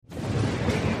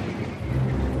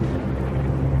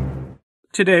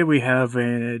Today we have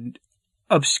an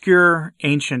obscure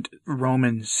ancient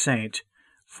Roman saint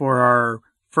for our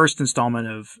first installment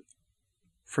of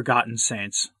Forgotten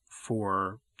Saints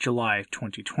for July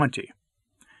 2020.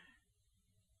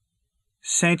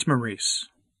 Saint Maurice,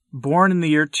 born in the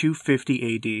year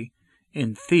 250 AD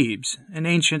in Thebes, an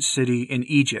ancient city in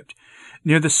Egypt,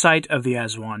 near the site of the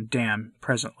Aswan Dam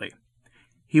presently.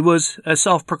 He was a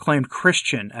self-proclaimed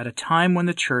Christian at a time when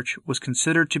the church was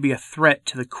considered to be a threat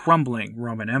to the crumbling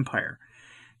Roman Empire,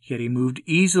 yet he moved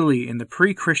easily in the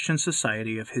pre-Christian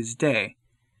society of his day.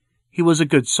 He was a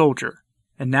good soldier,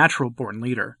 a natural-born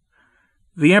leader.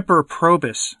 The Emperor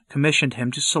Probus commissioned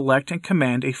him to select and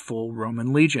command a full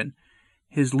Roman legion.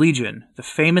 His legion, the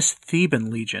famous Theban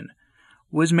legion,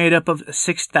 was made up of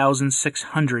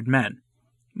 6,600 men.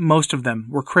 Most of them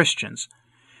were Christians.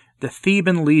 The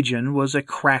Theban legion was a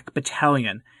crack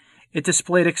battalion. It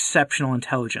displayed exceptional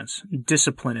intelligence,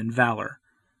 discipline, and valor.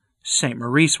 Saint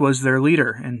Maurice was their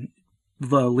leader, and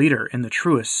the leader in the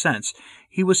truest sense.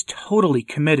 He was totally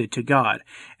committed to God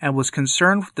and was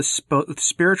concerned with the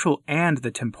spiritual and the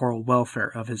temporal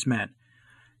welfare of his men.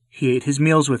 He ate his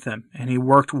meals with them, and he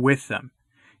worked with them.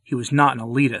 He was not an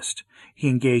elitist. He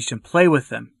engaged in play with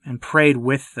them and prayed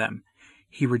with them.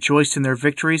 He rejoiced in their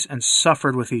victories and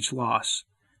suffered with each loss.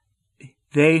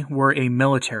 They were a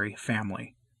military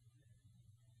family.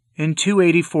 In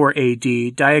 284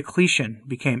 AD, Diocletian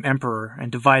became emperor and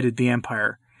divided the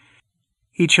empire.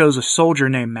 He chose a soldier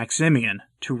named Maximian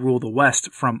to rule the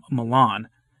west from Milan.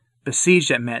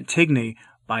 Besieged at Mantigny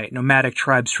by nomadic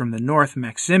tribes from the north,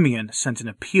 Maximian sent an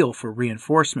appeal for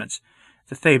reinforcements.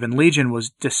 The Theban legion was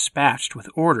dispatched with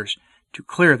orders to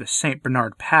clear the St.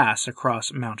 Bernard Pass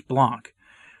across Mount Blanc.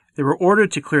 They were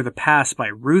ordered to clear the pass by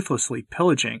ruthlessly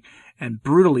pillaging and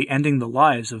brutally ending the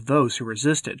lives of those who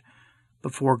resisted.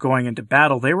 Before going into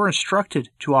battle, they were instructed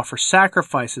to offer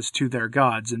sacrifices to their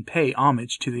gods and pay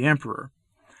homage to the emperor.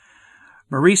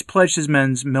 Maurice pledged his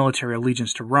men's military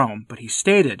allegiance to Rome, but he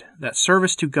stated that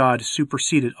service to God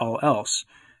superseded all else.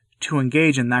 To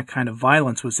engage in that kind of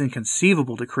violence was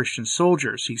inconceivable to Christian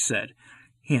soldiers, he said.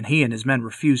 He and his men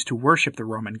refused to worship the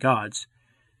Roman gods.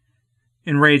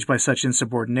 Enraged by such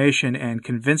insubordination and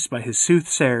convinced by his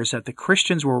soothsayers that the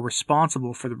Christians were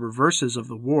responsible for the reverses of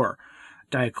the war,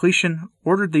 Diocletian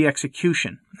ordered the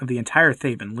execution of the entire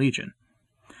Theban legion.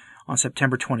 On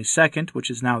September 22nd,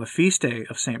 which is now the feast day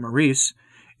of St. Maurice,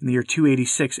 in the year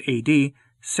 286 AD,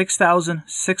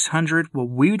 6,600 what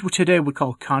we today would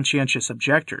call conscientious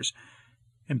objectors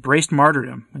embraced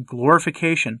martyrdom and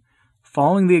glorification,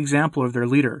 following the example of their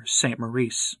leader, St.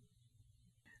 Maurice.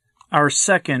 Our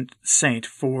second saint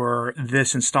for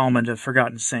this installment of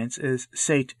Forgotten Saints is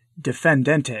Saint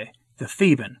Defendente, the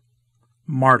Theban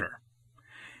martyr.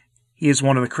 He is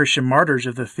one of the Christian martyrs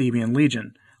of the Theban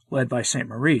legion, led by St.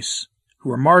 Maurice,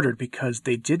 who were martyred because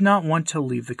they did not want to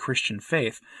leave the Christian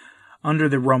faith. Under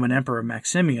the Roman Emperor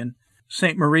Maximian,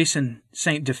 St. Maurice and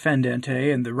Saint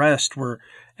Defendente and the rest were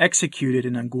executed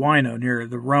in Anguino near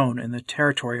the Rhone in the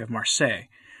territory of Marseille,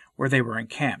 where they were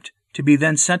encamped, to be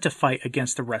then sent to fight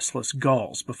against the restless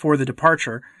Gauls. Before the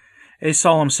departure, a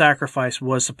solemn sacrifice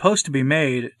was supposed to be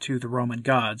made to the Roman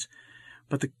gods,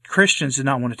 but the Christians did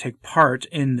not want to take part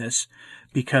in this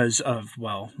because of,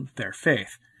 their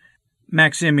faith.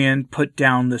 Maximian put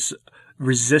down this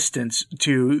resistance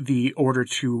to the order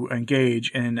to engage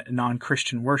in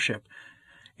non-Christian worship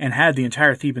and had the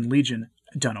entire Theban legion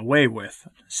done away with,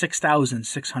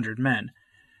 6,600 men.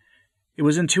 It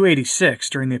was in 286,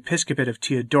 during the episcopate of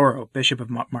Teodoro, Bishop of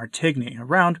Martigny.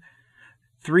 Around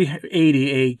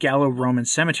 380, a Gallo-Roman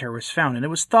cemetery was found, and it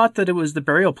was thought that it was the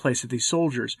burial place of these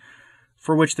soldiers,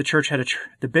 for which the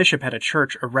bishop had a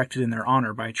church erected in their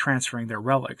honor by transferring their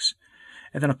relics.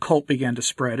 And then a cult began to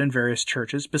spread in various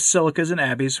churches. Basilicas and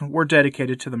abbeys were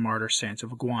dedicated to the martyr saints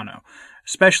of Guano,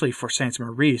 especially for Saints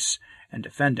Maurice and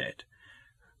Defendant.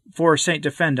 For Saint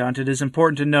Defendant, it is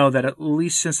important to know that at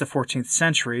least since the 14th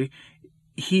century,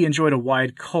 he enjoyed a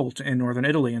wide cult in northern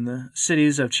Italy in the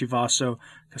cities of Chivasso,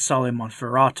 Casale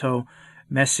Monferrato,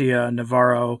 Messia,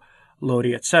 Navarro,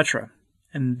 Lodi, etc.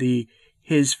 And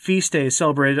his feast day is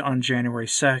celebrated on January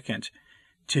 2nd.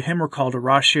 To him were called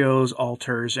oratios,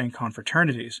 altars, and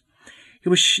confraternities.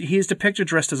 He is depicted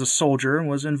dressed as a soldier and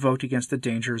was invoked against the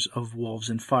dangers of wolves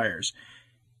and fires.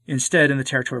 Instead, in the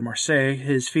territory of Marseille,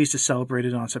 his feast is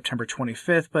celebrated on September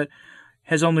 25th, but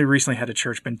has only recently had a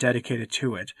church been dedicated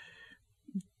to it.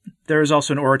 There is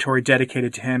also an oratory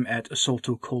dedicated to him at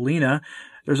Solto Collina.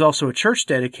 There's also a church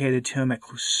dedicated to him at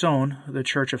Clusone, the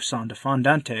Church of San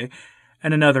Defendante,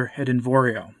 and another at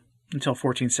Invorio. Until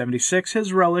 1476,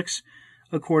 his relics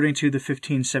according to the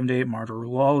 1578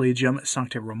 Martyrologium Legium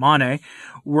Sancte Romanae,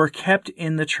 were kept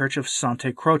in the church of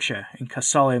Santa Croce in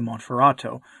Casale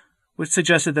Monferrato, which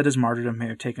suggested that his martyrdom may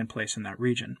have taken place in that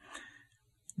region.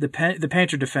 The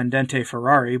painter Defendente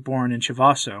Ferrari, born in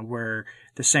Chivasso, where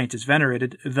the saint is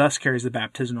venerated, thus carries the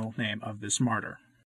baptismal name of this martyr.